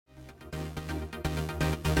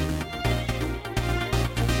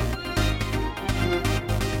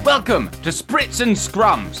Welcome to Spritz and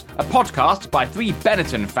Scrums, a podcast by three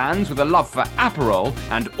Benetton fans with a love for Aperol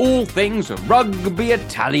and all things rugby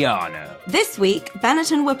Italiano. This week,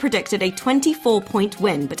 Benetton were predicted a 24-point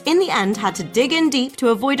win, but in the end had to dig in deep to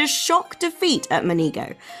avoid a shock defeat at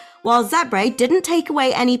Monego. While Zebre didn't take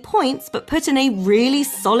away any points, but put in a really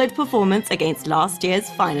solid performance against last year's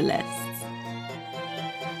finalists.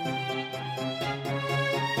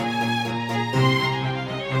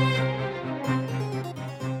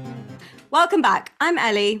 Welcome back. I'm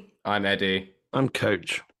Ellie. I'm Eddie. I'm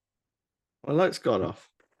Coach. My light's gone off.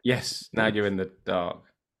 Yes, now you're in the dark.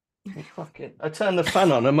 Fuck it. I turn the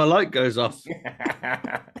fan on and my light goes off.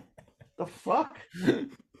 The fuck?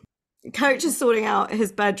 Coach is sorting out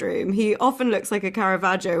his bedroom. He often looks like a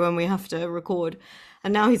Caravaggio when we have to record,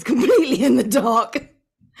 and now he's completely in the dark.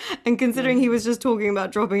 And considering he was just talking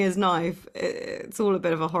about dropping his knife, it's all a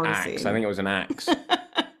bit of a horror scene. I think it was an axe,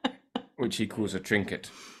 which he calls a trinket.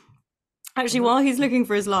 Actually, while he's looking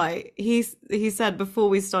for his light, he said before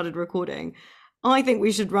we started recording, I think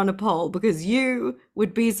we should run a poll because you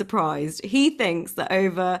would be surprised. He thinks that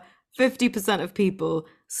over 50% of people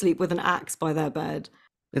sleep with an axe by their bed.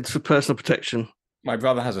 It's for personal protection. My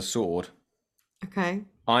brother has a sword. Okay.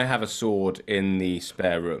 I have a sword in the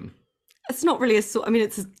spare room. It's not really a sword. I mean,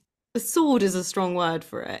 a sword is a strong word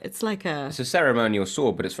for it. It's like It's a ceremonial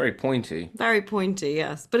sword, but it's very pointy. Very pointy,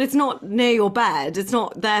 yes. But it's not near your bed. It's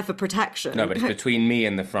not there for protection. No, but it's between me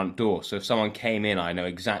and the front door. So if someone came in, I know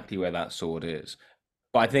exactly where that sword is.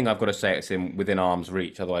 But I think I've got to say it's within arm's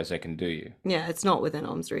reach, otherwise they can do you. Yeah, it's not within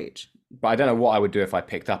arm's reach. But I don't know what I would do if I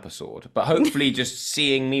picked up a sword. But hopefully just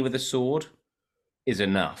seeing me with a sword is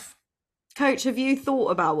enough. Coach, have you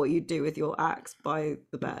thought about what you'd do with your axe by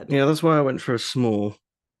the bed? Yeah, that's why I went for a small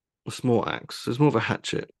axe. It's more of a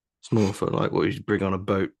hatchet. It's more for like what you bring on a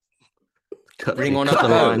boat. Cut the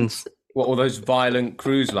lines. What, all those violent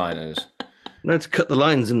cruise liners? No, to cut the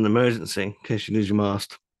lines in an emergency in case you lose your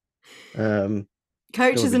mast.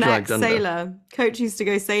 Coach is an ex-sailor. Coach used to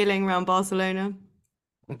go sailing around Barcelona.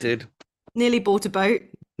 I did. Nearly bought a boat.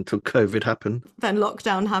 Until COVID happened. Then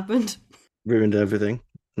lockdown happened. Ruined everything.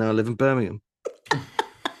 Now I live in Birmingham.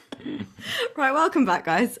 Right, welcome back,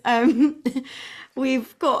 guys.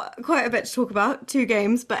 We've got quite a bit to talk about, 2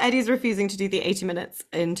 games, but Eddie's refusing to do the 80 minutes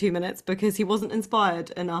in 2 minutes because he wasn't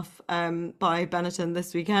inspired enough by Benetton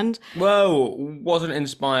this weekend. Well, wasn't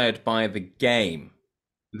inspired by the game.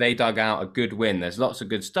 They dug out a good win. There's lots of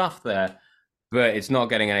good stuff there, but it's not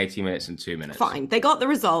getting an 80 minutes in 2 minutes. Fine, they got the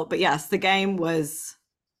result, but yes, the game was...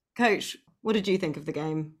 Coach, what did you think of the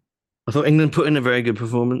game? I thought England put in a very good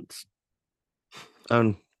performance.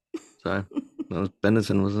 Sorry, that was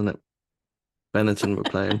Benetton, wasn't it? Benetton were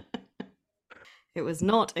playing. It was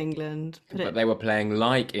not England. But they were playing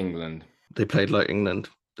like England. They played like England.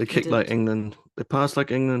 They kicked like England. They passed like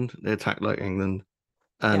England. They attacked like England.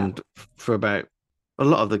 And for about a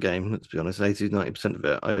lot of the game, let's be honest, 80-90% of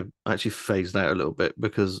it, I actually phased out a little bit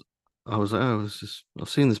because I was like, I've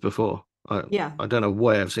seen this before. I don't know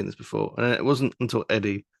why I've seen this before. And it wasn't until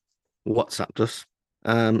Eddie WhatsApped us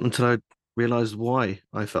until I realised why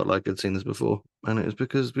I felt like I'd seen this before. And it was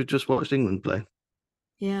because we just watched England play.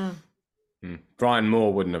 Yeah. Brian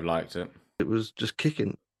Moore wouldn't have liked it. It was just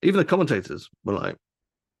kicking. Even the commentators were like,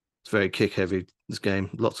 it's very kick heavy, this game.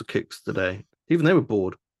 Lots of kicks today. Even they were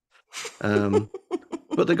bored.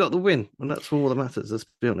 But they got the win, and that's all that matters, let's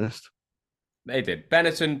be honest. They did.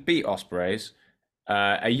 Benetton beat Ospreys.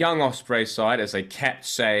 A young Ospreys side, as they kept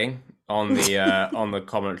saying on the on the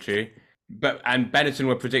commentary. And Benetton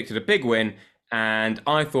were predicted a big win, and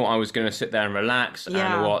I thought I was going to sit there and relax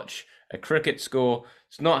and watch a cricket score.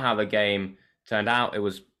 It's not how the game turned out. It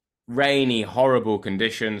was rainy, horrible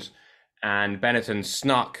conditions, and Benetton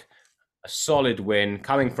snuck a solid win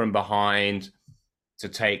coming from behind to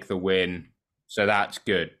take the win. So that's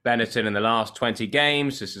good. Benetton in the last 20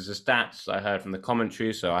 games, this is the stats I heard from the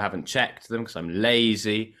commentary, so I haven't checked them because I'm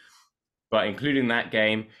lazy. But including that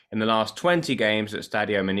game, in the last 20 games at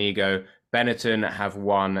Stadio Monego, Benetton have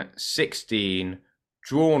won 16,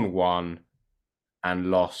 drawn 1, and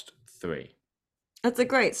lost 3. That's a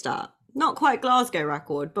great start. Not quite Glasgow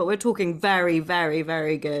record, but we're talking very, very,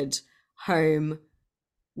 very good home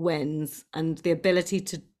wins, and the ability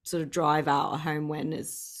to sort of drive out a home win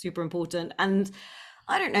is super important. And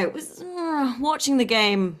I don't know, it was watching the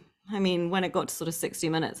game. I mean, when it got to sort of 60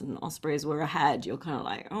 minutes and Ospreys were ahead, you're kind of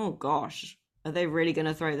like, oh gosh, are they really going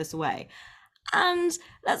to throw this away? And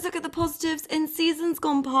let's look at the positives in seasons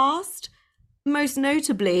gone past. Most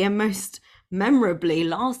notably and most memorably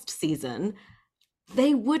last season,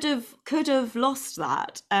 they could have lost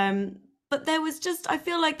that. But there was just, I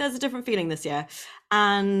feel like there's a different feeling this year.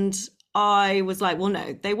 And I was like, well,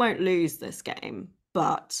 no, they won't lose this game,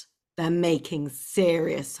 but they're making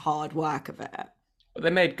serious hard work of it. But they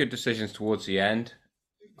made good decisions towards the end.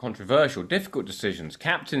 Controversial, difficult decisions,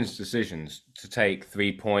 captain's decisions to take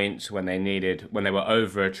 3 points when they were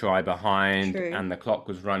over a try behind. True. And the clock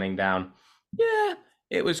was running down. Yeah,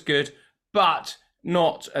 it was good, but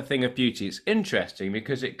not a thing of beauty. It's interesting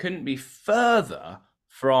because it couldn't be further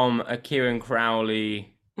from a Kieran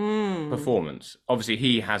Crowley performance. Obviously,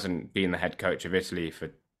 he hasn't been the head coach of Italy for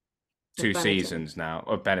 2 seasons now,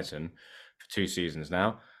 or Benetton for 2 seasons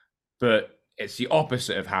now, but it's the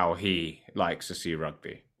opposite of how he likes to see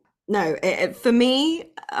rugby. No, for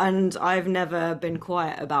me, and I've never been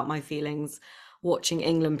quiet about my feelings watching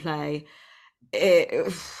England play,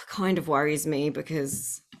 it kind of worries me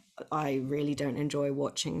because I really don't enjoy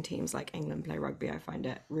watching teams like England play rugby. I find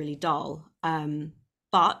it really dull.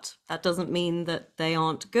 But that doesn't mean that they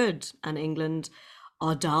aren't good, and England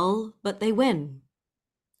are dull, but they win.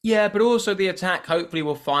 Yeah, but also the attack hopefully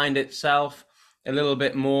will find itself a little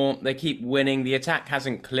bit more. They keep winning. The attack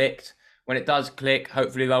hasn't clicked. When it does click,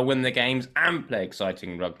 hopefully they'll win the games and play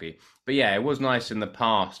exciting rugby. But yeah, it was nice in the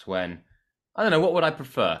past when, I don't know, what would I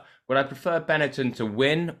prefer? Would I prefer Benetton to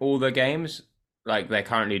win all the games like they're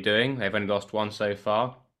currently doing? They've only lost 1 so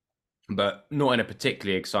far, but not in a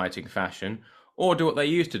particularly exciting fashion. Or do what they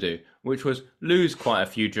used to do, which was lose quite a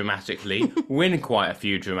few dramatically, win quite a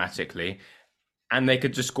few dramatically, and they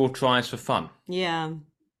could just score tries for fun. Yeah.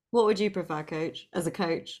 What would you prefer, coach, as a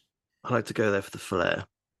coach? I like to go there for the flair.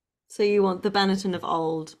 So you want the Benetton of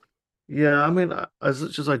old? Yeah, I mean, as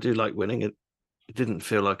much as I do like winning, it didn't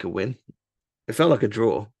feel like a win. It felt like a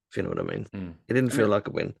draw, if you know what I mean. It didn't feel like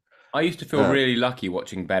a win. I used to feel really lucky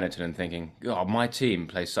watching Benetton and thinking, God, my team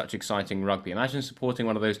plays such exciting rugby. Imagine supporting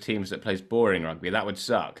one of those teams that plays boring rugby. That would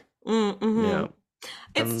suck. Mm-hmm. Yeah.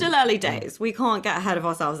 It's still early days. We can't get ahead of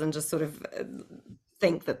ourselves and just sort of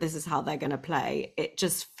think that this is how they're going to play. It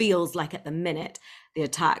just feels like at the minute, the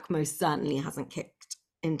attack most certainly hasn't kicked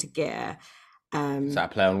into gear. Is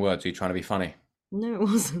that a play on words? Are you trying to be funny? No, it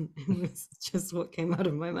wasn't. It was just what came out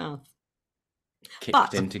of my mouth.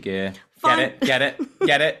 Kicked into gear. Get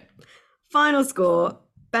it. Final score,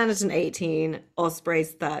 Benetton 18,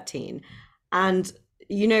 Ospreys 13. And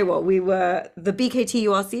you know what? The BKT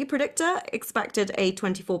URC predictor expected a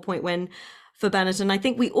 24-point win for Benetton. I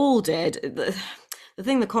think we all did. The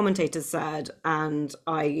thing the commentators said, and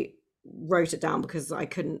I wrote it down because I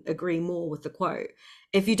couldn't agree more with the quote.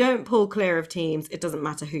 If you don't pull clear of teams, it doesn't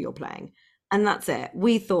matter who you're playing. And that's it.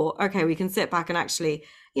 We thought, okay, we can sit back and actually,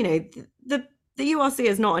 the URC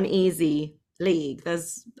is not an easy league.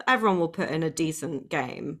 Everyone will put in a decent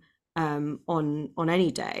game on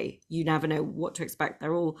any day. You never know what to expect.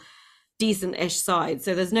 They're all decent-ish sides,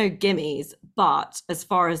 so there's no gimmies. But as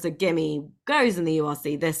far as the gimme goes in the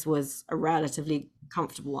URC, this was a relatively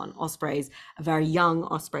comfortable one. Ospreys, a very young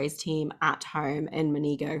Ospreys team at home in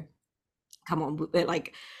Monego. Come on,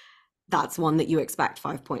 that's one that you expect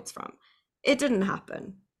 5 points from. It didn't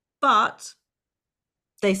happen, but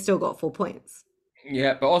they still got 4 points.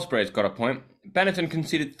 Yeah, but Ospreys got a point. Benetton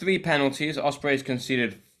conceded 3 penalties. Ospreys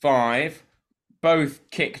conceded 5. Both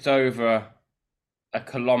kicked over a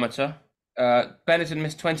kilometre. Benetton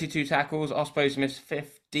missed 22 tackles. Ospreys missed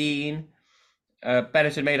 15.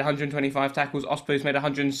 Benetton made 125 tackles. Ospreys made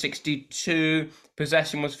 162.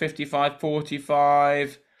 Possession was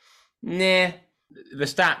 55-45. Nah. The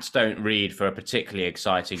stats don't read for a particularly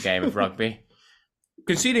exciting game of rugby.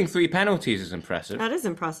 Conceding 3 penalties is impressive. That is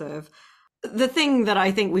impressive. The thing that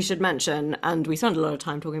I think we should mention, and we spent a lot of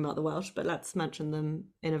time talking about the Welsh, but let's mention them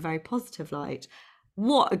in a very positive light.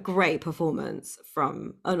 What a great performance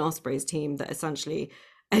from an Ospreys team that essentially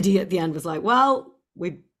Eddie at the end was like, well,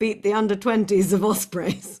 we beat the under-20s of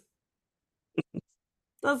Ospreys.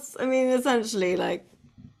 Essentially,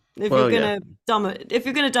 if you're gonna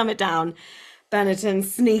dumb it down, Benetton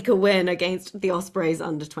sneak a win against the Ospreys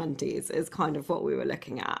under-20s is kind of what we were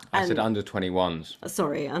looking at. I said under-21s.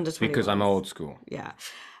 Sorry, under-21s. Because I'm old school. Yeah.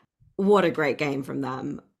 What a great game from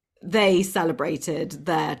them. They celebrated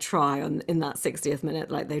their try in that 60th minute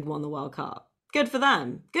like they'd won the World Cup. Good for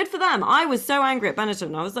them. Good for them. I was so angry at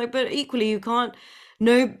Benetton. I was like, but equally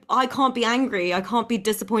I can't be angry. I can't be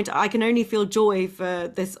disappointed. I can only feel joy for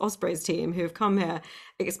this Ospreys team who have come here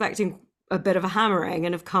expecting a bit of a hammering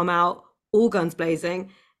and have come out all guns blazing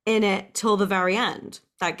in it till the very end.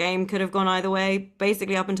 That game could have gone either way,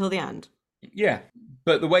 basically up until the end. Yeah,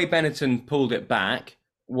 but the way Benetton pulled it back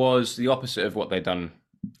was the opposite of what they'd done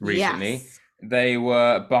recently. Yes. They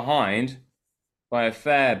were behind by a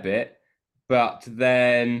fair bit, but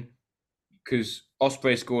then, because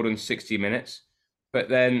Osprey scored in 60 minutes, but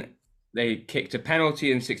then They kicked a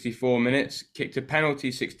penalty in 64 minutes, kicked a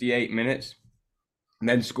penalty 68 minutes, and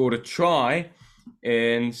then scored a try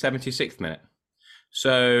in 76th minute.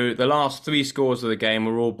 So the last 3 scores of the game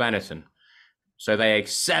were all Benetton. So they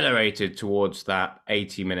accelerated towards that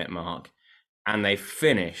 80-minute mark, and they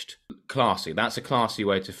finished classy. That's a classy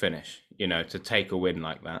way to finish, to take a win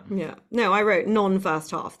like that. Yeah. No, I wrote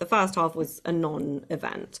non-first half. The first half was a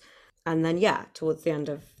non-event. And then, towards the end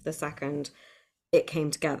of the second, it came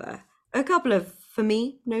together. A couple of, for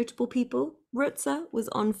me, notable people. Rutzer was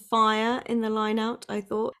on fire in the line-out, I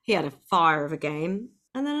thought. He had a fire of a game.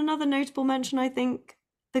 And then another notable mention, I think,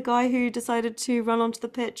 the guy who decided to run onto the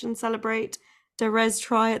pitch and celebrate Derez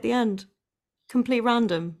try at the end. Completely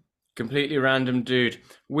random dude.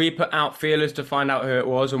 We put out feelers to find out who it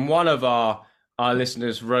was, and one of our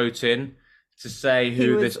listeners wrote in to say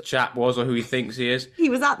who this chap was or who he thinks he is. He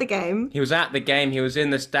was at the game. He was in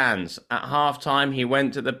the stands. At halftime, he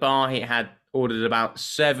went to the bar. He had ordered about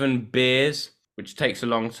 7 beers, which takes a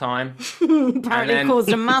long time. Apparently caused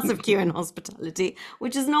a massive queue in hospitality,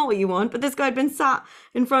 which is not what you want. But this guy had been sat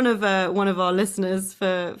in front of one of our listeners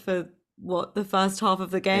for the first half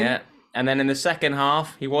of the game? Yeah, and then in the second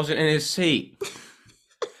half, he wasn't in his seat.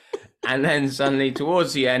 And then suddenly,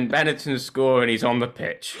 towards the end, Benetton score and he's on the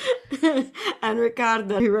pitch. And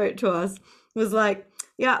Ricardo, who wrote to us, was like,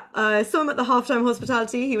 I saw him at the halftime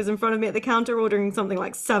hospitality. He was in front of me at the counter ordering something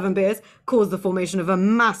like 7 beers, caused the formation of a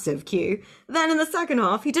massive queue. Then in the second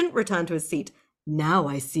half, he didn't return to his seat. Now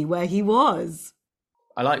I see where he was.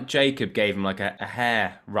 I like Jacob gave him like a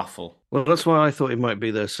hair ruffle. Well, that's why I thought he might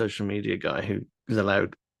be the social media guy who is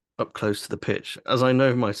allowed up close to the pitch, as I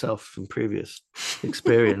know myself from previous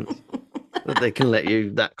experience, that they can let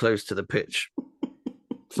you that close to the pitch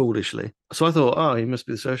foolishly. So I thought, he must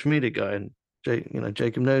be the social media guy, and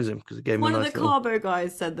Jacob knows him because he gave him one a of nice the Carbo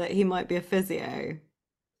guys said that he might be a physio.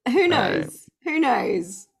 Who knows? Who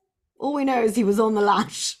knows? All we know is he was on the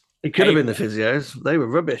lash. He could have been the physios. They were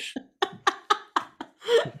rubbish.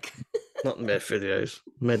 Not the physios,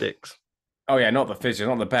 medics. Oh yeah, not the physios,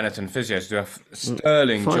 not the Benetton physios. Do a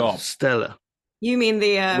sterling job. Stellar. You mean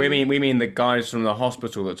the? We mean the guys from the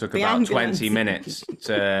hospital that took about ambulance. 20 minutes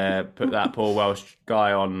to put that poor Welsh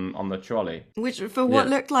guy on the trolley. Which for what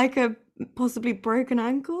looked like a possibly broken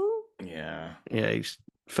ankle. Yeah. Yeah, he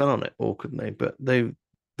fell on it awkwardly, but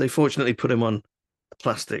they fortunately put him on a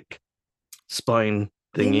plastic spine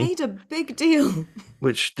thingy. They made a big deal.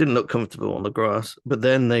 Which didn't look comfortable on the grass, but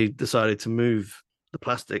then they decided to move the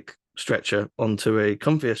plastic stretcher onto a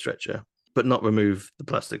comfier stretcher, but not remove the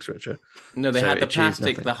plastic stretcher. No, they had the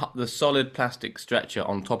plastic, the solid plastic stretcher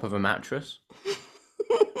on top of a mattress.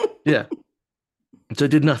 Yeah. So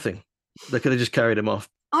it did nothing. They could have just carried him off.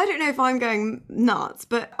 I don't know if I'm going nuts,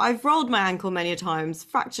 but I've rolled my ankle many times,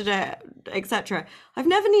 fractured it, etc. I've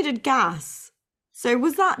never needed gas. So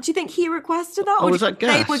was that? Do you think he requested that? Or was that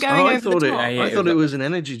gas? They were going over the top? I thought it was an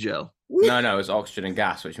energy gel. No, it was oxygen and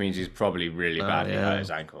gas, which means he's probably really badly hurt his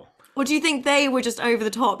ankle. Or do you think they were just over the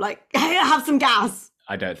top, like, hey, have some gas?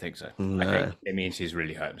 I don't think so. No. I think it means he's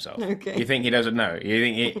really hurt himself. Okay. You think he doesn't know? You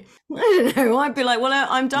think he? I don't know. I'd be like, well,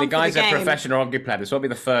 I'm done. The guy's for the a game. professional hockey player. This won't be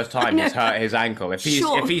the first time he's hurt his ankle. If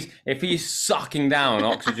he's sucking down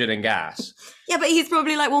oxygen and gas. Yeah, but he's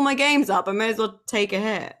probably like, well, my game's up. I may as well take a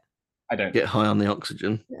hit. I don't get high on the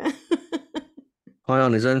oxygen. High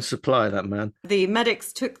on his own supply, that man. The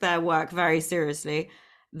medics took their work very seriously.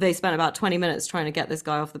 They spent about 20 minutes trying to get this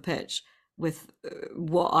guy off the pitch with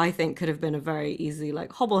what I think could have been a very easy,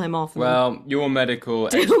 hobble him off. Well, your medical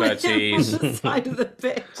expertise. On the side of the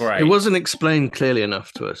pitch. Great. It wasn't explained clearly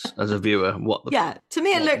enough to us as a viewer what the... Yeah, to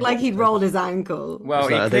me it looked like he'd rolled his ankle. Well,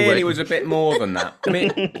 he clearly was a bit more than that. I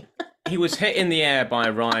mean, he was hit in the air by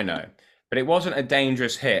a rhino, but it wasn't a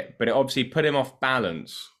dangerous hit, but it obviously put him off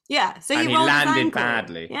balance. Yeah, so he rolled landed his ankle.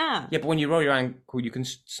 badly. Yeah. Yeah, but when you roll your ankle, you can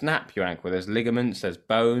snap your ankle. There's ligaments, there's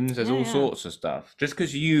bones, there's all sorts of stuff. Just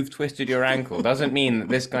because you've twisted your ankle doesn't mean that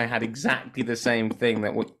this guy had exactly the same thing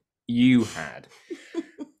that what you had.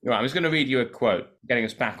 Right, I'm just going to read you a quote, getting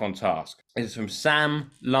us back on task. This is from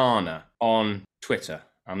Sam Lana on Twitter.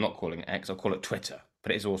 I'm not calling it X, I'll call it Twitter,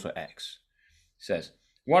 but it's also X. It says,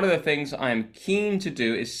 one of the things I am keen to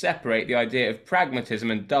do is separate the idea of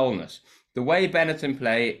pragmatism and dullness. The way Benetton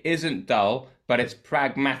play isn't dull, but it's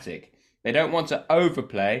pragmatic. They don't want to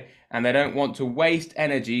overplay, and they don't want to waste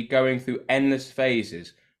energy going through endless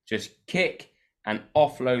phases. Just kick and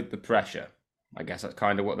offload the pressure. I guess that's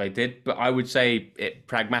kind of what they did, but I would say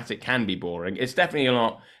pragmatic can be boring. It's definitely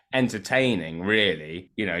not entertaining,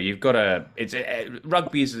 really. You know, you've got to.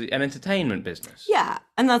 Rugby is an entertainment business. Yeah,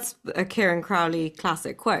 and that's a Kieran Crowley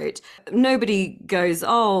classic quote. Nobody goes,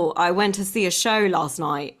 "Oh, I went to see a show last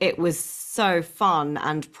night. It was so fun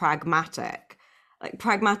and pragmatic." Like,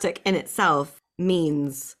 pragmatic in itself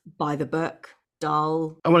means by the book,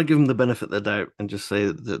 dull. I want to give them the benefit of the doubt and just say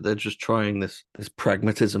that they're just trying this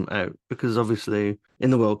pragmatism out, because obviously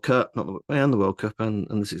in the World Cup, and the World Cup and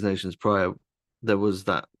the Six Nations prior, there was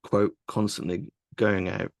that quote constantly going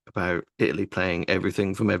out about Italy playing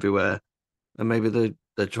everything from everywhere, and maybe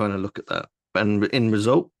they're trying to look at that. And in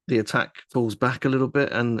result, the attack falls back a little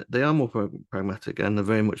bit, and they are more pragmatic and they're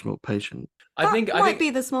very much more patient. I think be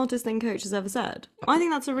the smartest thing coach has ever said. I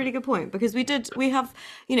think that's a really good point, because we have,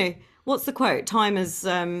 you know, what's the quote? Time is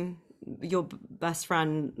your best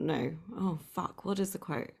friend. No, oh fuck, what is the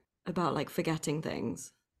quote about, like, forgetting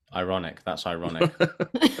things? Ironic. That's ironic. I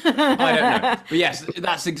don't know. But yes,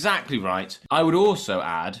 that's exactly right. I would also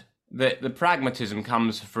add that the pragmatism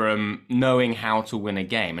comes from knowing how to win a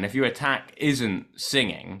game. And if your attack isn't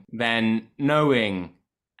singing, then knowing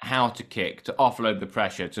how to kick, to offload the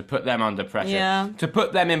pressure, to put them under pressure, to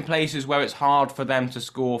put them in places where it's hard for them to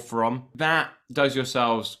score from, that does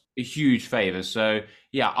yourselves a huge favour. So,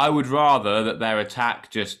 yeah, I would rather that their attack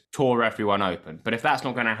just tore everyone open. But if that's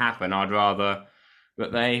not going to happen, I'd rather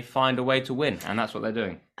that they find a way to win, and that's what they're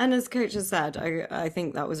doing. And as coach has said, I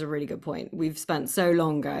think that was a really good point. We've spent so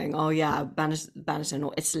long going, oh yeah, Benetton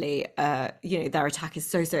or Italy, you know, their attack is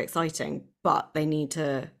so exciting, but they need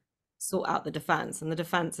to sort out the defence, and the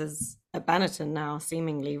defence is at Benetton now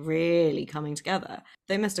seemingly really coming together.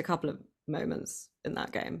 They missed a couple of moments in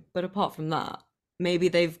that game, but apart from that, maybe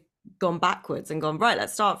they've gone backwards and gone, right,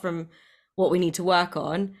 let's start from what we need to work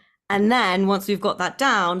on, and then once we've got that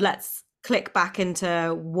down, let's click back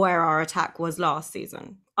into where our attack was last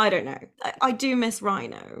season. I don't know. I do miss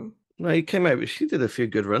Rhino. No, he came out, but she did a few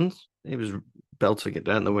good runs. He was belting it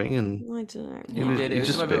down the wing, and I don't know. It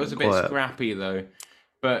was a bit scrappy though.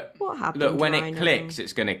 But what happened? Look, when it clicks,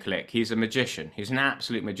 it's going to click. He's a magician. He's an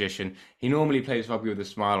absolute magician. He normally plays rugby with a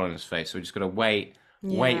smile on his face, so we just got to wait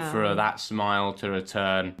for that smile to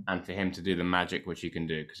return and for him to do the magic, which he can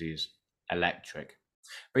do because he's electric.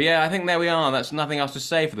 But yeah, I think there we are. That's nothing else to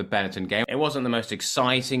say for the Benetton game. It wasn't the most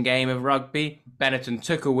exciting game of rugby. Benetton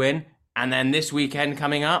took a win, and then this weekend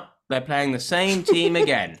coming up, they're playing the same team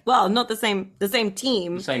again. Well, not the same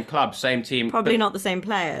team. The same club, same team. Probably not the same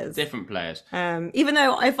players. Different players. Even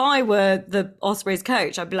though if I were the Ospreys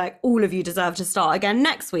coach, I'd be like, all of you deserve to start again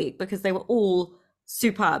next week, because they were all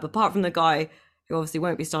superb, apart from the guy who obviously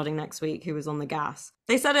won't be starting next week, who was on the gas.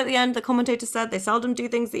 They said at the end, the commentator said, they seldom do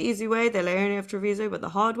things the easy way. They lay only of Treviso, but the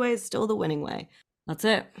hard way is still the winning way. That's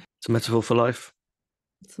it. It's a metaphor for life.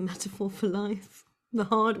 It's a metaphor for life. The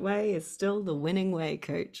hard way is still the winning way,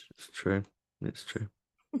 coach. It's true. It's true.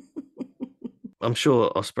 I'm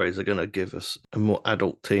sure Ospreys are going to give us a more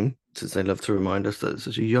adult team, since they love to remind us that it's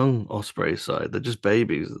such a young Ospreys side. They're just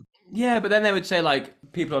babies. Yeah, but then they would say, like,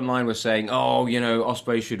 people online were saying, oh, you know,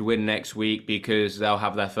 Ospreys should win next week because they'll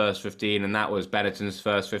have their first 15, and that was Benetton's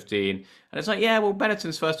first 15. And it's like, yeah, well,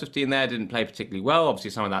 Benetton's first 15 there didn't play particularly well.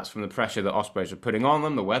 Obviously, some of that's from the pressure that Ospreys are putting on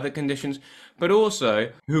them, the weather conditions. But also,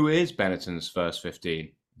 who is Benetton's first 15?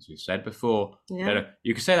 As we've said before,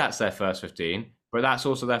 you could say that's their first 15, but that's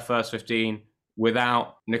also their first 15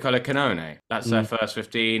 without Nicola Canone. That's their first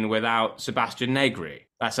 15 without Sebastian Negri.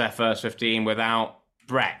 That's their first 15 without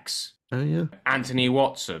Brex. Oh, yeah. Anthony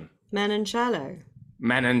Watson. Menoncello.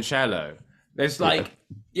 There's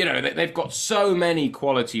you know, they've got so many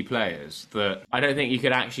quality players that I don't think you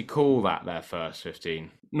could actually call that their first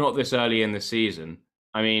 15. Not this early in the season.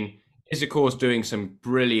 I mean, Isakor's doing some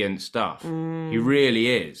brilliant stuff. He really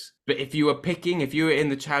is. But if you were in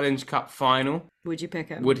the Challenge Cup final, would you pick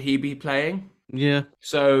him? Would he be playing? Yeah.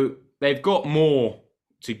 So they've got more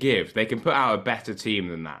to give. They can put out a better team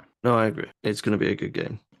than that. No, I agree. It's going to be a good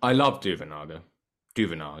game. I love Duvenaga.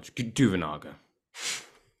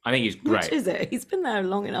 I think he's great. Which is it? He's been there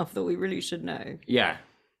long enough that we really should know. Yeah.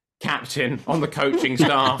 Captain on the coaching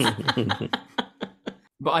staff.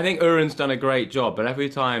 But I think Uren's done a great job. But every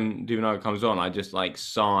time Duvenaga comes on, I just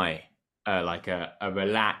sigh, like a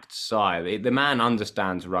relaxed sigh. The man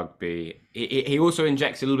understands rugby. He also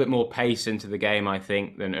injects a little bit more pace into the game, I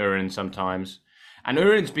think, than Uren sometimes. And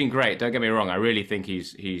Uren's been great, don't get me wrong. I really think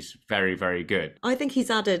he's very, very good. I think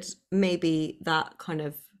he's added maybe that kind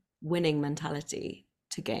of winning mentality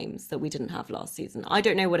to games that we didn't have last season. I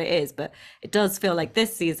don't know what it is, but it does feel like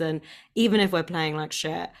this season, even if we're playing like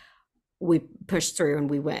shit, we push through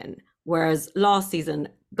and we win. Whereas last season,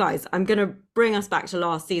 guys, I'm going to bring us back to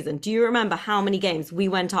last season. Do you remember how many games we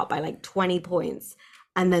went up by 20 points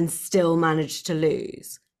and then still managed to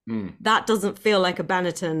lose. That doesn't feel like a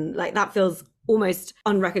Benetton, like that feels almost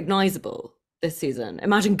unrecognizable this season.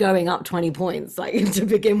 Imagine going up 20 points, like to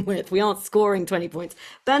begin with. We aren't scoring 20 points.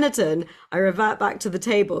 Benetton, I revert back to the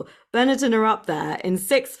table. Benetton are up there in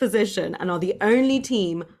 6th position and are the only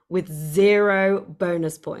team with 0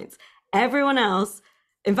 bonus points. Everyone else,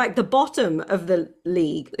 in fact, the bottom of the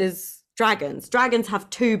league is Dragons. Dragons have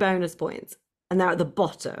 2 bonus points and they're at the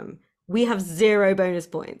bottom. We have 0 bonus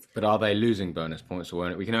points. But are they losing bonus points,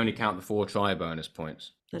 or we can only count the 4 try bonus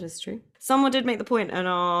points? That is true. Someone did make the point on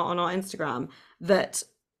our Instagram that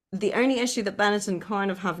the only issue that Benetton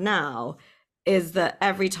kind of have now is that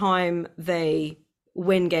every time they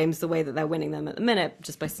win games the way that they're winning them at the minute,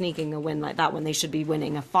 just by sneaking a win like that when they should be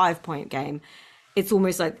winning a 5-point game, it's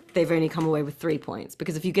almost like they've only come away with 3 points.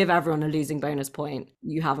 Because if you give everyone a losing bonus point,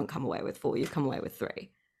 you haven't come away with 4, you've come away with 3.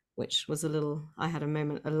 Which was I had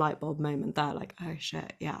a light bulb moment there, like, oh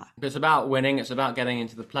shit, yeah. It's about winning, it's about getting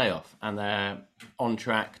into the playoff, and they're on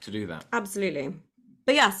track to do that. Absolutely.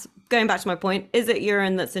 But yes, going back to my point, is it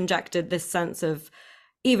urine that's injected this sense of,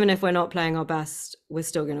 even if we're not playing our best, we're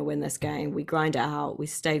still going to win this game. We grind it out, we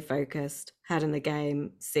stay focused, head in the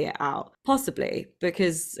game, see it out. Possibly,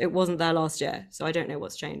 because it wasn't there last year, so I don't know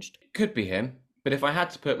what's changed. Could be him, but if I had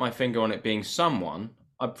to put my finger on it being someone,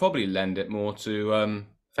 I'd probably lend it more to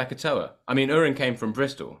Fekatoa. I mean, Urin came from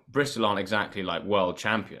Bristol. Bristol aren't exactly like world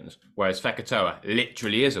champions, whereas Fekatoa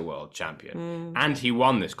literally is a world champion. And he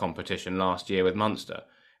won this competition last year with Munster.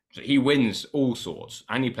 So he wins all sorts,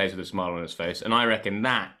 and he plays with a smile on his face. And I reckon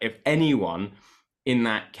that, if anyone in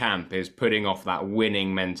that camp is putting off that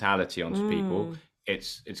winning mentality onto people,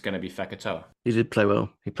 it's going to be Fekatoa. He did play well.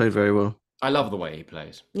 He played very well. I love the way he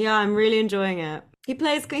plays. Yeah, I'm really enjoying it. He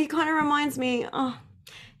kind of reminds me,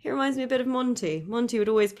 he reminds me a bit of Monty. Monty would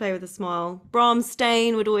always play with a smile. Bram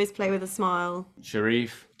Stain would always play with a smile.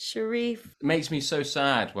 Sharif. It makes me so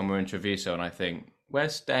sad when we're in Treviso and I think,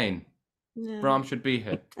 where's Stain? Yeah. Bram should be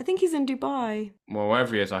here. I think he's in Dubai. Well,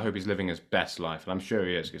 wherever he is, I hope he's living his best life. And I'm sure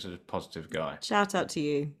he is. He's such a positive guy. Shout out to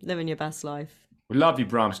you. Living your best life. We love you,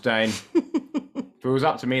 Bram Stain. If it was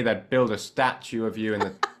up to me, they'd build a statue of you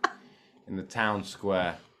in the town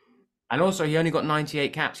square. And also, he only got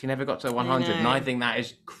 98 caps. He never got to 100. And I think that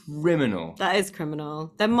is criminal. That is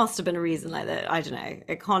criminal. There must have been a reason like that. I don't know.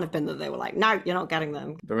 It can't have been that they were like, no, you're not getting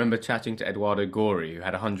them. I remember chatting to Eduardo Gori, who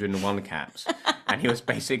had 101 caps. And he was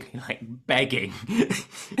basically like begging.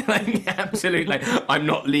 Like, absolutely, like, I'm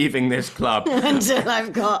not leaving this club. Until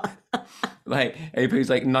I've got... Like, he's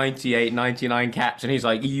like 98, 99 caps. And he's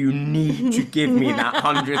like, you need to give me that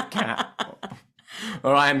 100 cap.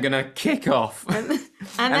 Or I am going to kick off.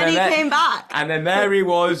 And then he came back. And then there he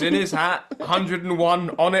was in his hat, 101,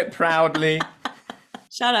 on it proudly.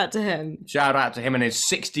 Shout out to him. Shout out to him and his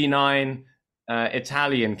 69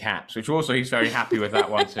 Italian caps, which also he's very happy with that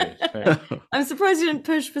one too. So. I'm surprised he didn't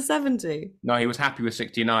push for 70. No, he was happy with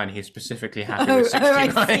 69. He's specifically happy with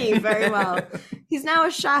 69. Oh, I see. Very well. He's now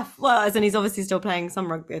a chef. Well, as in he's obviously still playing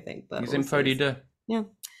some rugby, I think. But he's in Fody De. Yeah.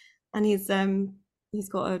 And he's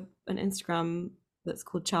got an Instagram that's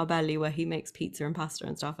called Ciao Belli, where he makes pizza and pasta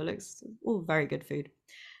and stuff. It looks all very good food.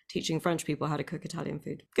 Teaching French people how to cook Italian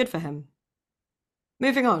food. Good for him.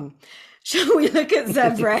 Moving on. Shall we look at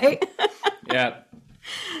Zebre? Yeah.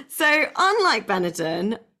 So, unlike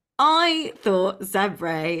Benetton, I thought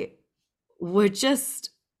Zebre were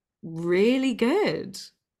just really good.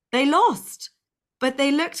 They lost, but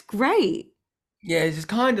they looked great. Yeah, it's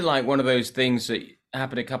kind of like one of those things that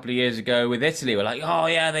happened a couple of years ago with Italy. We're like, oh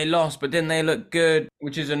yeah, they lost, but then they look good,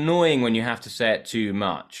 which is annoying when you have to say it too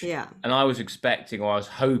much. Yeah. And I was expecting, or I was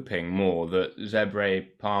hoping more, that Zebre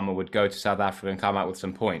Parma would go to South Africa and come out with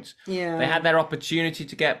some points. Yeah. They had their opportunity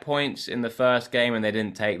to get points in the first game and they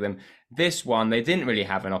didn't take them. This one, they didn't really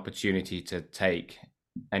have an opportunity to take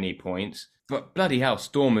any points. But bloody hell,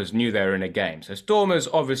 Stormers knew they were in a game. So Stormers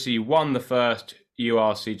obviously won the first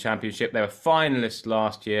URC Championship. They were finalists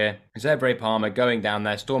last year. Zebre Parma going down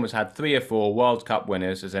there. Stormers had 3 or 4 World Cup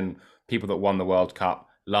winners, as in people that won the World Cup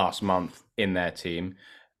last month in their team.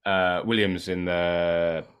 Williams in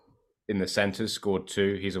the centres scored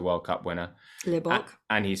 2. He's a World Cup winner. Libok.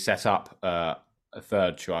 And he set up a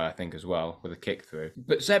third try, I think, as well, with a kick through.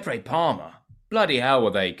 But Zebre Parma, bloody hell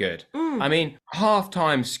were they good. I mean,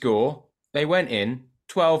 half-time score, they went in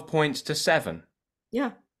 12 points to 7.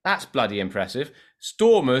 Yeah. That's bloody impressive.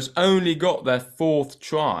 Stormers only got their 4th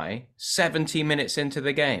try 70 minutes into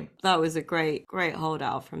the game. That was a great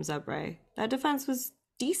holdout from Zebre. Their defence was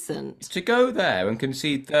decent. To go there and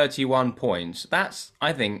concede 31 points, that's,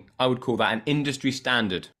 I think, I would call that an industry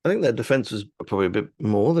standard. I think their defence was probably a bit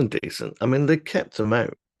more than decent. I mean, they kept them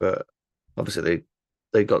out, but obviously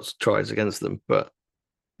they got tries against them, but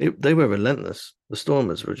they were relentless. The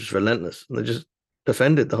Stormers were just relentless, and they just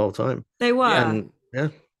defended the whole time. They were. And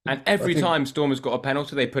And every I think- time Stormers got a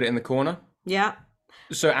penalty, they put it in the corner. Yeah.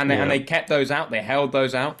 So and they kept those out. They held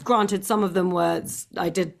those out. Granted, some of them were. I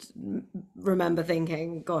did remember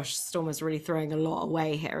thinking, "Gosh, Stormers really throwing a lot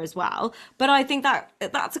away here as well." But I think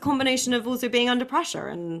that's a combination of also being under pressure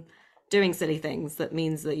and doing silly things that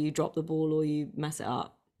means that you drop the ball or you mess it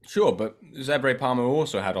up. Sure, but Zebre Palmer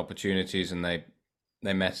also had opportunities and they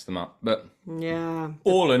messed them up. But yeah,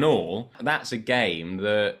 all in all, that's a game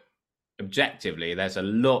that objectively there's a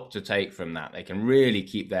lot to take from that. They can really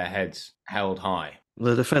keep their heads held high.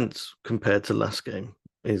 The defense compared to last game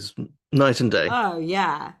is night and day. Oh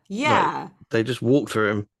yeah. Like, they just walk through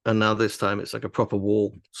him, and now this time it's like a proper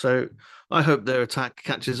wall. So I hope their attack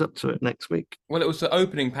catches up to it next week. Well, it was the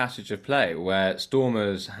opening passage of play where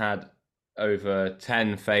Stormers had over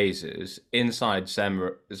 10 phases inside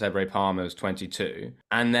Zebre Palmer's 22,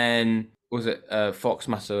 and then was it Fox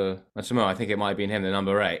Massimo? I think it might have been him, the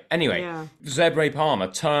number 8. Anyway, Zebre Palmer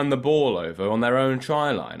turned the ball over on their own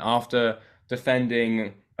try line after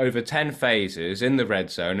defending over 10 phases in the red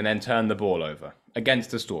zone and then turned the ball over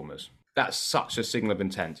against the Stormers. That's such a signal of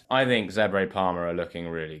intent. I think Zebre Palmer are looking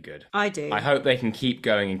really good. I do. I hope they can keep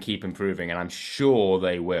going and keep improving, and I'm sure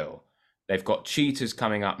they will. They've got Cheetahs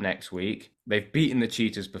coming up next week. They've beaten the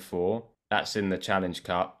Cheetahs before. That's in the Challenge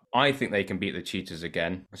Cup. I think they can beat the Cheetahs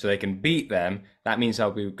again. So they can beat them. That means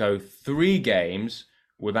they'll go 3 games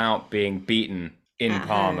without being beaten in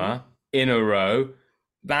Palmer in a row.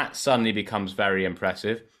 That suddenly becomes very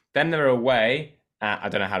impressive. Then they're away at, I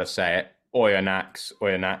don't know how to say it, Oyonnax,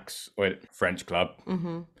 French club.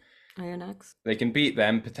 Mm-hmm. Oyonnax. They can beat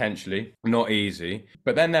them, potentially. Not easy.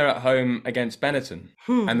 But then they're at home against Benetton.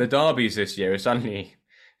 And the derbies this year are suddenly,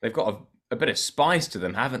 they've got a bit of spice to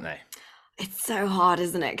them, haven't they? It's so hard,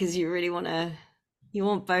 isn't it? Because you really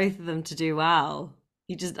want both of them to do well.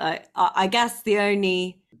 You just, I guess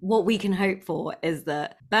what we can hope for is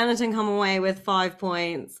that Benetton come away with 5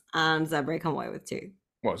 points and Zebre come away with 2.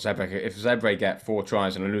 What, if Zebre get 4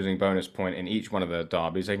 tries and a losing bonus point in each one of the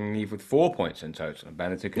derbies, they can leave with 4 points in total. And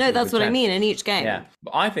Benetton No, that's what I mean, in each game. Yeah,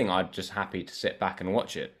 but I think I'm just happy to sit back and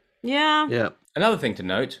watch it. Yeah. Another thing to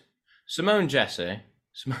note, Simone Jesse,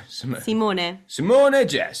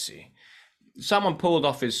 someone pulled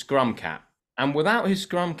off his scrum cap, and without his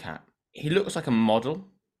scrum cap, he looks like a model.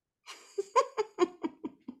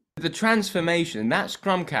 The transformation, that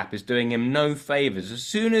scrum cap is doing him no favours. As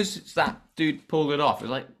soon as that dude pulled it off,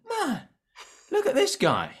 it's like, man, look at this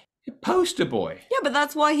guy. A poster boy. Yeah, but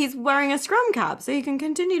that's why he's wearing a scrum cap, so he can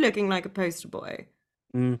continue looking like a poster boy.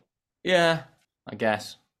 Yeah, I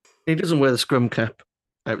guess. He doesn't wear the scrum cap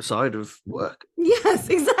outside of work. Yes,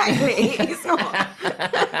 exactly. He's not.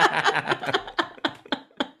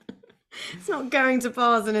 It's not going to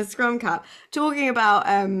bars in his scrum cap. Talking about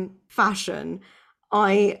fashion,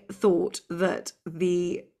 I thought that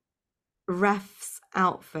the ref's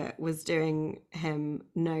outfit was doing him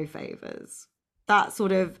no favours. That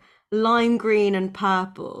sort of lime green and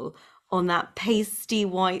purple on that pasty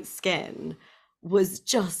white skin was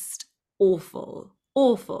just awful.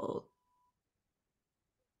 Awful.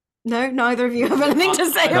 No, neither of you have anything to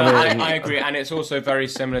say about it. I agree, and it's also very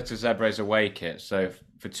similar to Zebre's away kit. So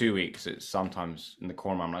for 2 weeks, it's sometimes in the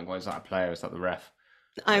corner, I'm like, well, is that a player? Is that the ref?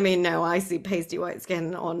 I mean, no, I see pasty white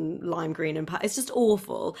skin on lime green and it's just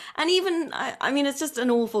awful. And even, I mean, it's just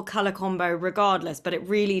an awful colour combo regardless, but it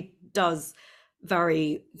really does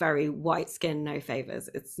very, very white skin no favours.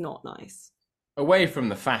 It's not nice. Away from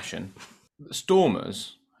the fashion,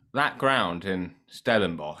 Stormers, that ground in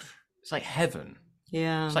Stellenbosch, it's like heaven.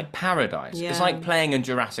 Yeah. It's like paradise. Yeah. It's like playing in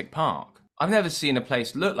Jurassic Park. I've never seen a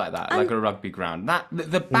place look like that, like a rugby ground.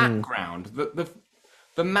 The background,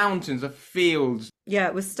 the mountains, the fields. Yeah,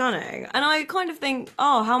 it was stunning. And I kind of think,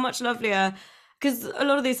 oh, how much lovelier, because a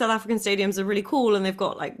lot of these South African stadiums are really cool and they've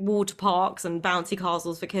got like water parks and bouncy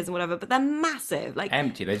castles for kids and whatever, but they're massive. Like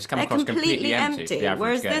empty. They just come across completely empty.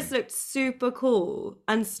 Whereas this looked super cool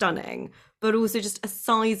and stunning, but also just a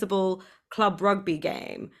sizable club rugby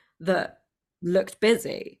game that looked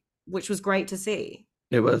busy, which was great to see.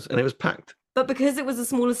 It was, and it was packed. But because it was a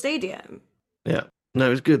smaller stadium. Yeah. No, it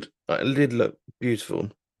was good. It did look beautiful.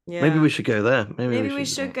 Yeah. Maybe we should go there. Maybe we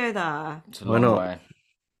should go there. It's a long way.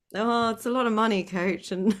 Oh, it's a lot of money,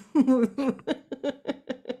 coach. And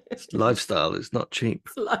it's lifestyle. It's not cheap.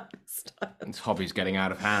 It's lifestyle. This hobby's getting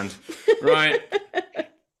out of hand. Right.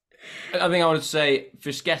 I think I would say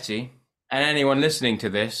Fischetti, and anyone listening to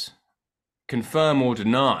this, confirm or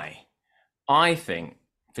deny, I think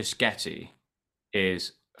Fischetti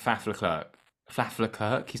is Faf Leclerc. Faf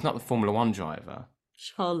Leclerc? He's not the Formula One driver.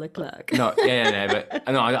 Charles Leclerc. No, but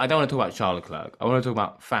no, I don't want to talk about Charles Leclerc. I want to talk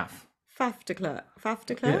about Faf. Faf de Klerk. Faf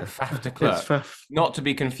de Yeah. Klerk? Faf de Klerk. It's Faf. Not to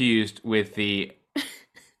be confused with the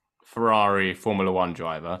Ferrari Formula One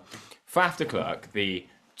driver. Faf de Klerk, the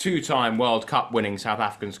two-time World Cup winning South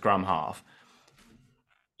African scrum half,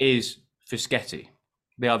 is Fischetti.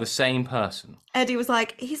 They are the same person. Eddie was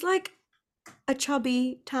like, he's like a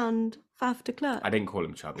chubby, tanned Faf de Klerk. I didn't call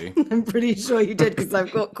him chubby. I'm pretty sure you did because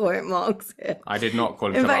I've got quote marks here. I did not call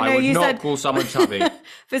him In chubby. fact, no, I would you not said- call someone chubby.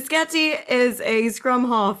 Fischetti is a scrum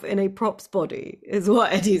half in a props body, is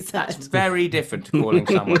what Eddie said. It's very different to calling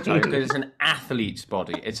someone chubby because it's an athlete's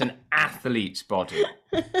body. It's an athlete's body.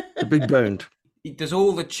 The big boned. He does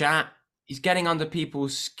all the chat. He's getting under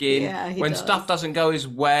people's skin. Yeah, he when does. stuff doesn't go his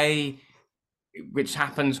way, which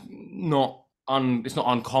happens it's not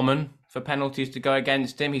uncommon for penalties to go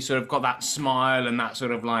against him. He's sort of got that smile and that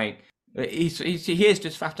sort of like he is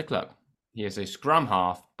just Faf de Klerk. He is a scrum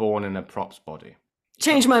half born in a props body.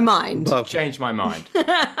 Change my mind. Well, Change my mind.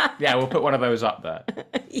 Yeah, we'll put one of those up there.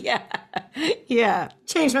 Yeah.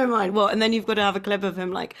 Change my mind. What? And then you've got to have a clip of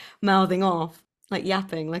him like mouthing off, like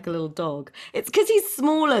yapping like a little dog. It's because he's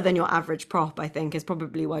smaller than your average prop, I think, is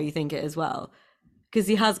probably why you think it as well. Because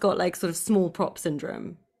he has got like sort of small prop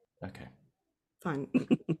syndrome. Okay. Fine.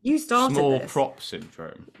 You started Small this. prop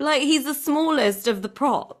syndrome. Like he's the smallest of the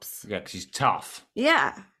props. Yeah, because he's tough.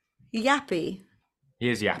 Yeah. Yappy. He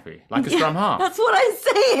is yappy, like a scrum half. That's what I'm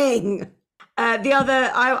saying. The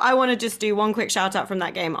other, I want to just do one quick shout out from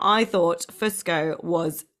that game. I thought Fusco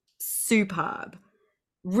was superb.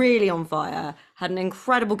 Really on fire. Had an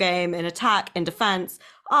incredible game in attack, in defense.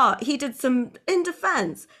 He did some in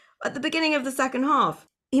defense at the beginning of the second half.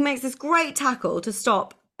 He makes this great tackle to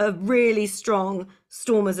stop a really strong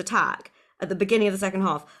Stormers attack at the beginning of the second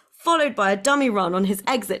half, followed by a dummy run on his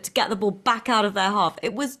exit to get the ball back out of their half.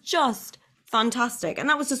 It was just fantastic. And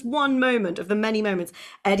that was just one moment of the many moments.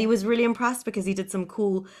 Eddie was really impressed because he did some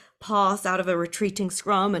cool pass out of a retreating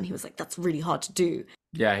scrum and he was like, that's really hard to do.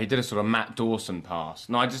 Yeah, he did a sort of Matt Dawson pass.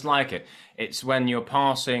 No, I just like it. It's when you're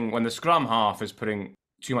passing, when the scrum half is putting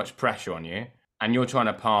too much pressure on you and you're trying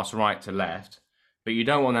to pass right to left, but you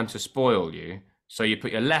don't want them to spoil you. So you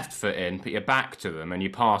put your left foot in, put your back to them, and you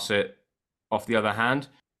pass it off the other hand.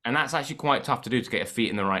 And that's actually quite tough to do, to get your feet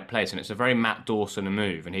in the right place. And it's a very Matt Dawson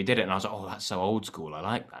move. And he did it, and I was like, oh, that's so old school. I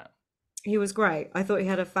like that. He was great. I thought he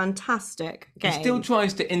had a fantastic game. He still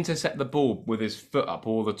tries to intercept the ball with his foot up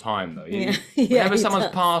all the time, though. Yeah, Whenever he someone's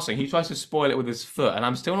does. passing, he tries to spoil it with his foot. And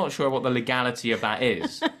I'm still not sure what the legality of that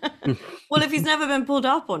is. Well, if he's never been pulled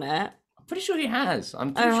up on it, I'm pretty sure he has.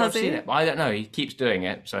 I'm pretty sure has I've seen he? it. But I don't know. He keeps doing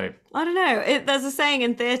it, so... I don't know. There's a saying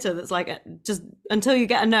in theatre that's like, just until you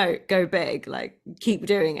get a note, go big. Like, keep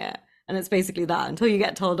doing it. And it's basically that. Until you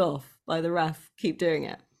get told off by the ref, keep doing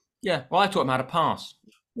it. Yeah, well, I taught him how to pass.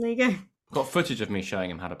 There you go. Got footage of me showing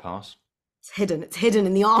him how to pass. It's hidden. It's hidden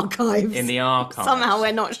in the archives. In the archives. Somehow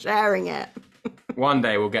we're not sharing it. One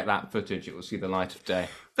day we'll get that footage. It will see the light of day.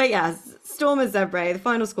 But yes, Stormers Zebre, the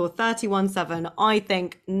final score 31-7. I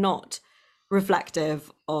think not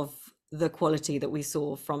reflective of the quality that we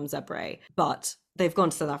saw from Zebre. But they've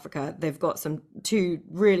gone to South Africa. They've got two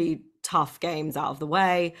really tough games out of the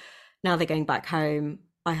way. Now they're going back home.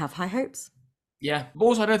 I have high hopes. Yeah. But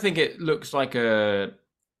also, I don't think it looks like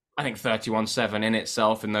I think 31-7 in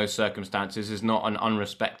itself in those circumstances is not an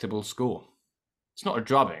unrespectable score. It's not a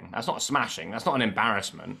drubbing. That's not a smashing. That's not an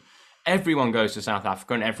embarrassment. Everyone goes to South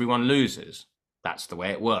Africa and everyone loses. That's the way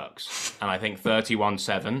it works. And I think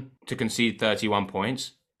 31-7 to concede 31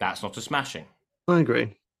 points, that's not a smashing. I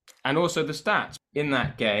agree. And also the stats. In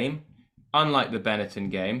that game, unlike the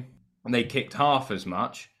Benetton game, and they kicked half as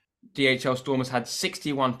much, DHL Stormers had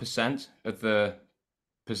 61% of the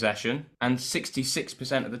possession and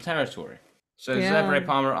 66% of the territory. So Yeah. Zebre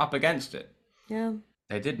Palmer are up against it. Yeah.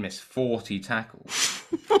 They did miss 40 tackles.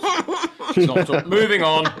 Moving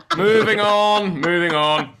on.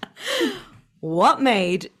 What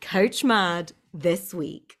made Coach mad this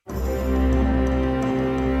week?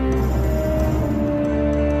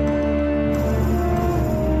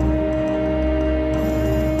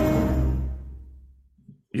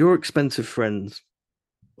 Your expensive friends.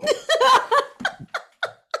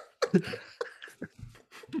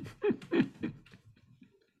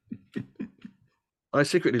 I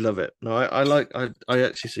secretly love it. No, I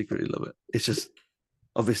actually secretly love it. It's just,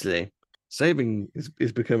 obviously, saving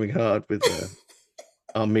is becoming hard with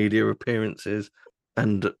our media appearances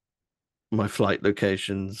and my flight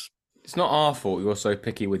locations. It's not our fault you're so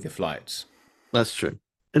picky with your flights. That's true.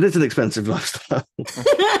 It is an expensive lifestyle.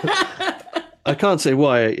 I can't say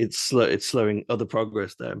why it's slowing other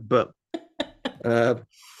progress there, but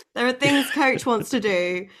There are things Coach wants to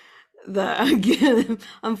do that That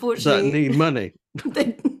unfortunately need money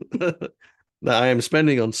that I am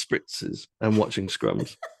spending on spritzes and watching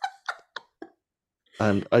scrums.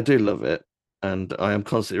 And I do love it. And I am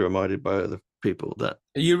constantly reminded by other people that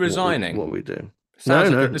Are you resigning? what we do.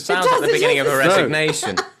 Sounds No. It sounds like the beginning of a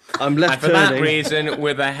resignation. I'm left And for that turning. reason,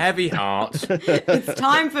 with a heavy heart, it's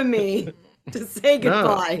time for me to say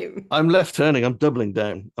goodbye. No, I'm left turning. I'm doubling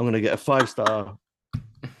down. I'm going to get a five-star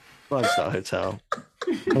hotel.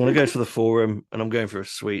 I'm going to go to the Forum and I'm going for a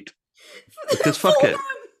suite. Because fuck it.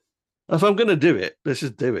 If I'm going to do it, let's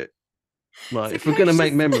just do it. Like, So if we're going to Coach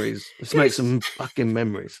make just- memories, let's make some fucking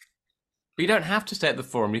memories. but you don't have to stay at the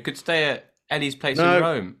Forum. You could stay at Eddie's place No. in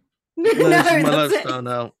Rome. No, No, this is my that's lifestyle it.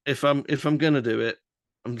 now. If I'm going to do it,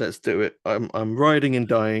 let's do it. I'm riding and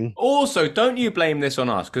dying. Also, don't you blame this on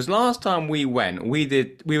us? Because last time we went, we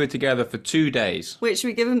were together for 2 days. Which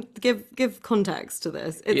we give context to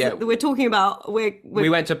this. It's, Yeah. we're talking about we're We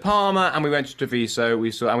went to Parma and we went to Treviso.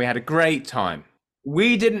 And we had a great time.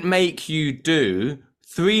 We didn't make you do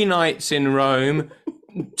 3 nights in Rome,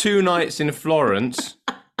 2 nights in Florence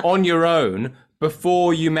on your own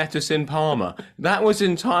before you met us in Parma. That was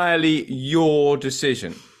entirely your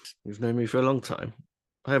decision. You've known me for a long time.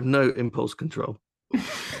 I have no impulse control.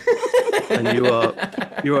 And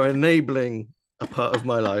you are enabling a part of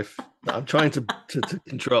my life that I'm trying to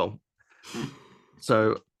control.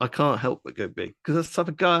 So I can't help but go big because that's the type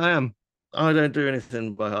of guy I am. I don't do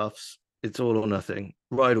anything by halves. It's all or nothing.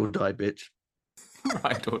 Ride or die, bitch.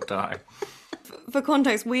 Ride or die. For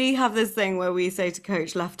context, we have this thing where we say to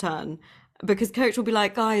Coach left turn because Coach will be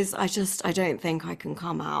like, guys, I don't think I can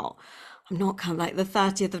come out. I'm not coming. Like the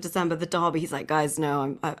 30th of December, the derby. He's like, guys,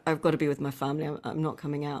 no, I've got to be with my family. I'm not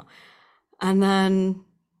coming out. And then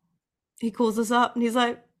he calls us up and he's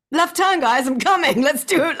like, left turn, guys, I'm coming. Let's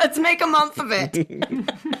do it. Let's make a month of it.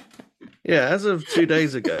 Yeah, as of 2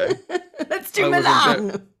 days ago, Let's do I wasn't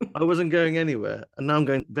Milan. I wasn't going anywhere. And now I'm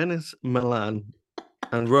going Venice, Milan,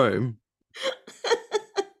 and Rome,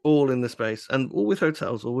 all in the space, and all with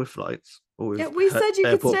hotels, all with flights, all with Yeah, we said you could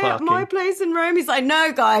airport stay at my parking. place in Rome. He's like,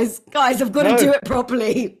 no, guys, I've got to No. do it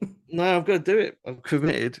properly. No, I've got to do it. I'm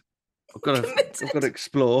committed. I've got to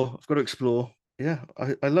explore. I've got to explore. Yeah,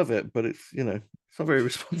 I love it, but it's it's not very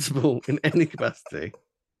responsible in any capacity,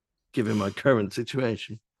 given my current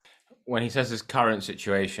situation. When he says his current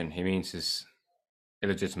situation, he means his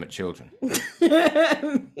illegitimate children.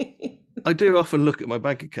 I do often look at my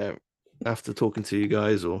bank account after talking to you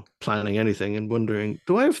guys or planning anything and wondering,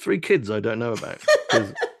 do I have 3 kids I don't know about?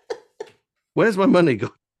 'Cause where's my money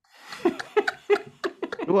gone?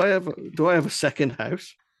 Do I have a second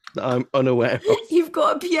house that I'm unaware of? You've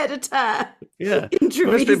got a pied a terre. Yeah. In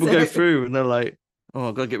Most people go Treviso. through and they're like, oh,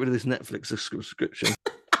 I've got to get rid of this Netflix subscription.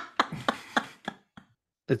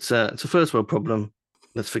 It's a first world problem.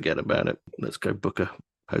 Let's forget about it. Let's go book a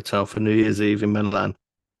hotel for New Year's Eve in Milan.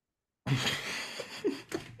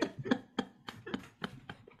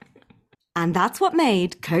 And that's what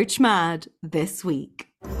made Coach mad this week.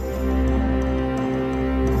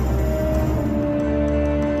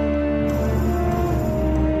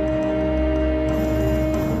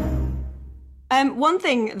 One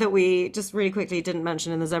thing that we just really quickly didn't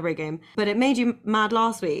mention in the Zebra game, but it made you mad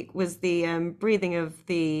last week, was the breathing of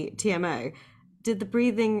the TMO. Did the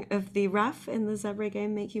breathing of the ref in the Zebra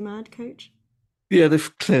game make you mad, Coach? Yeah,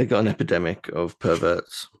 they've clearly got an epidemic of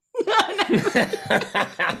perverts.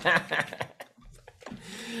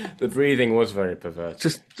 The breathing was very perverted.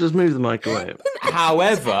 Just move the mic away.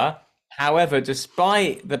 However,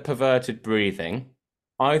 despite the perverted breathing,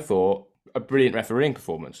 I thought a brilliant refereeing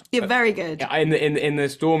performance. You're very good. In the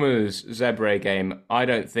Stormers Zebra game, I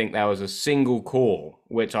don't think there was a single call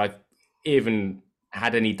which I even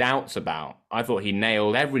had any doubts about. I thought he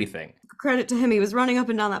nailed everything. Credit to him, he was running up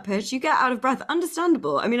and down that pitch. You get out of breath,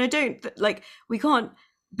 understandable. I mean, we can't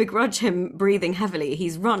begrudge him breathing heavily.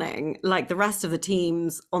 He's running like the rest of the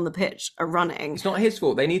teams on the pitch are running. It's not his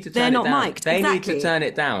fault. They need to turn They're it not down. mic'd. They need Exactly. to turn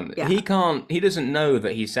it down. Yeah. He doesn't know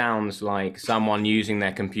that he sounds like someone using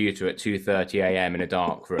their computer at 2:30 a.m. in a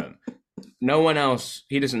dark room. No one else,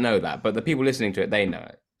 he doesn't know that, but the people listening to it, they know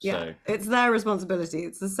it. Yeah, So it's their responsibility.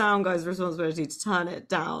 It's the sound guy's responsibility to turn it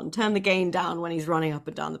down, turn the gain down when he's running up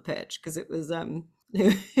and down the pitch, because it was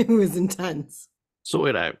it was intense.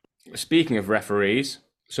 Sort it out. speaking of referees,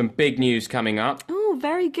 some big news coming up. Oh,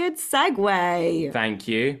 very good segue. Thank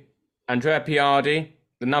you. Andrea Piardi,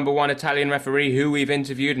 the #1 Italian referee who we've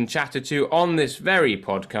interviewed and chatted to on this very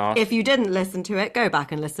podcast, If you didn't listen to it, go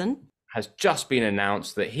back and listen. has just been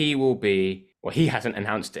announced that he will be, well, he hasn't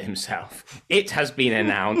announced it himself. It has been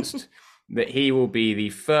announced that he will be the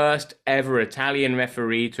first ever Italian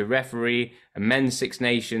referee to referee a men's Six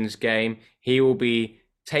Nations game. He will be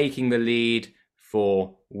taking the lead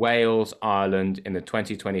for Wales, Ireland in the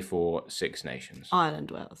 2024 Six Nations.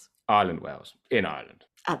 Ireland, Wales. Ireland, Wales. In Ireland.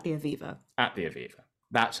 At the Aviva. At the Aviva.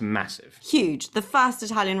 That's massive. Huge. The first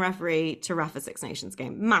Italian referee to ref a Six Nations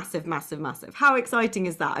game. Massive, massive, massive. How exciting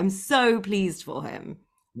is that? I'm so pleased for him.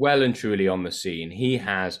 Well and truly on the scene. He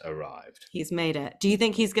has arrived. He's made it. Do you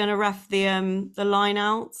think he's going to ref the line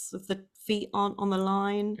outs of the feet on the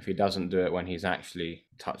line? If he doesn't do it when he's actually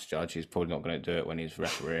touch judge, he's probably not going to do it when he's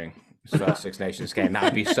refereeing his first Six Nations game. That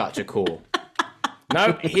would be such a call.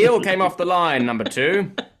 No, heel came off the line, number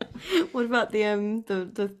 2. What about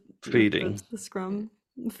the feeding? The scrum,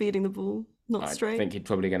 feeding the ball, not straight? I think he's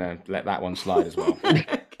probably going to let that one slide as well.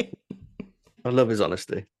 Okay. I love his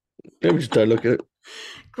honesty. Maybe just don't look at it.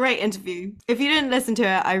 Great interview. If you didn't listen to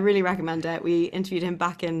it, I really recommend it. We interviewed him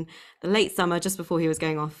back in the late summer, just before he was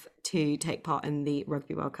going off to take part in the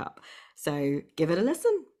Rugby World Cup. So give it a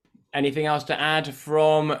listen. Anything else to add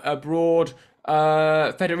from abroad?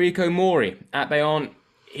 Federico Mori at Bayonne.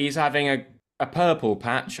 He's having a purple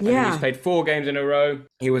patch. I think he's played 4 games in a row.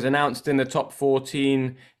 He was announced in the top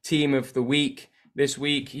 14 team of the week. This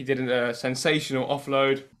week, he did a sensational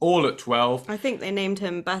offload, all at 12. I think they named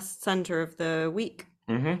him best centre of the week.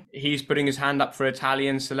 Mm-hmm. He's putting his hand up for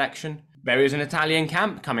Italian selection. There is an Italian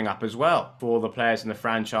camp coming up as well for the players and the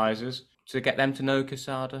franchises to get them to know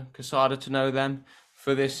Quesada to know them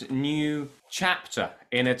for this new chapter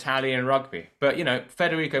in Italian rugby. But,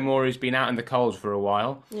 Federico Mori's been out in the cold for a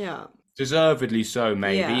while. Yeah. Deservedly so,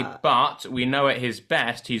 maybe. Yeah. But we know at his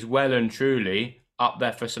best, he's well and truly up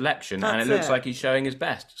there for selection, and it looks like he's showing his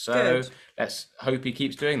best. So let's hope he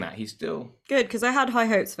keeps doing that. He's still good, because I had high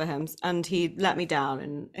hopes for him, and he let me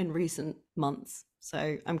down in recent months.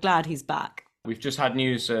 So I'm glad he's back. We've just had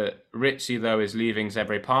news Rizzi, though, is leaving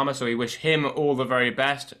Zebre Parma, so we wish him all the very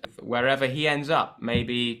best wherever he ends up.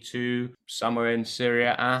 Maybe to somewhere in Serie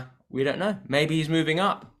A. We don't know. Maybe he's moving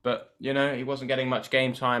up, but, he wasn't getting much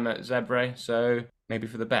game time at Zebre, so maybe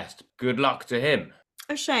for the best. Good luck to him.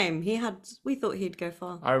 A shame. We thought he'd go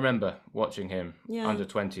far. I remember watching him under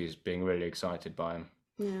 20s, being really excited by him.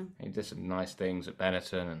 Yeah. He did some nice things at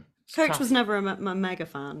Benetton. And Coach was never a mega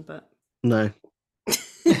fan, but... No.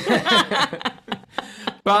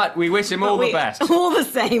 But we wish him all the best. All the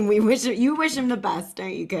same, you wish him the best,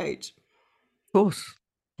 don't you, Coach? Of course.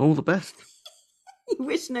 All the best. You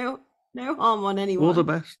wish no harm on anyone. All the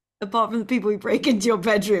best. Apart from the people who break into your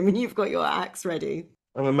bedroom and you've got your axe ready.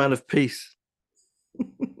 I'm a man of peace.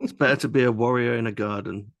 It's better to be a warrior in a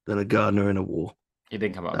garden than a gardener in a war. He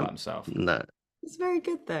didn't come up by himself. No. It's very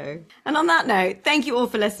good, though. And on that note, thank you all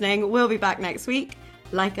for listening. We'll be back next week.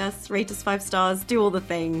 Like us, rate us 5 stars, do all the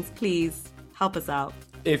things. Please help us out.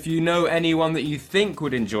 If you know anyone that you think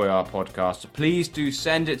would enjoy our podcast, please do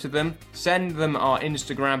send it to them. Send them our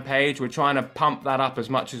Instagram page. We're trying to pump that up as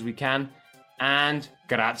much as we can. And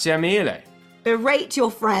grazie mille. Berate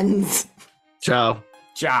your friends. Ciao.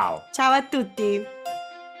 Ciao. Ciao a tutti.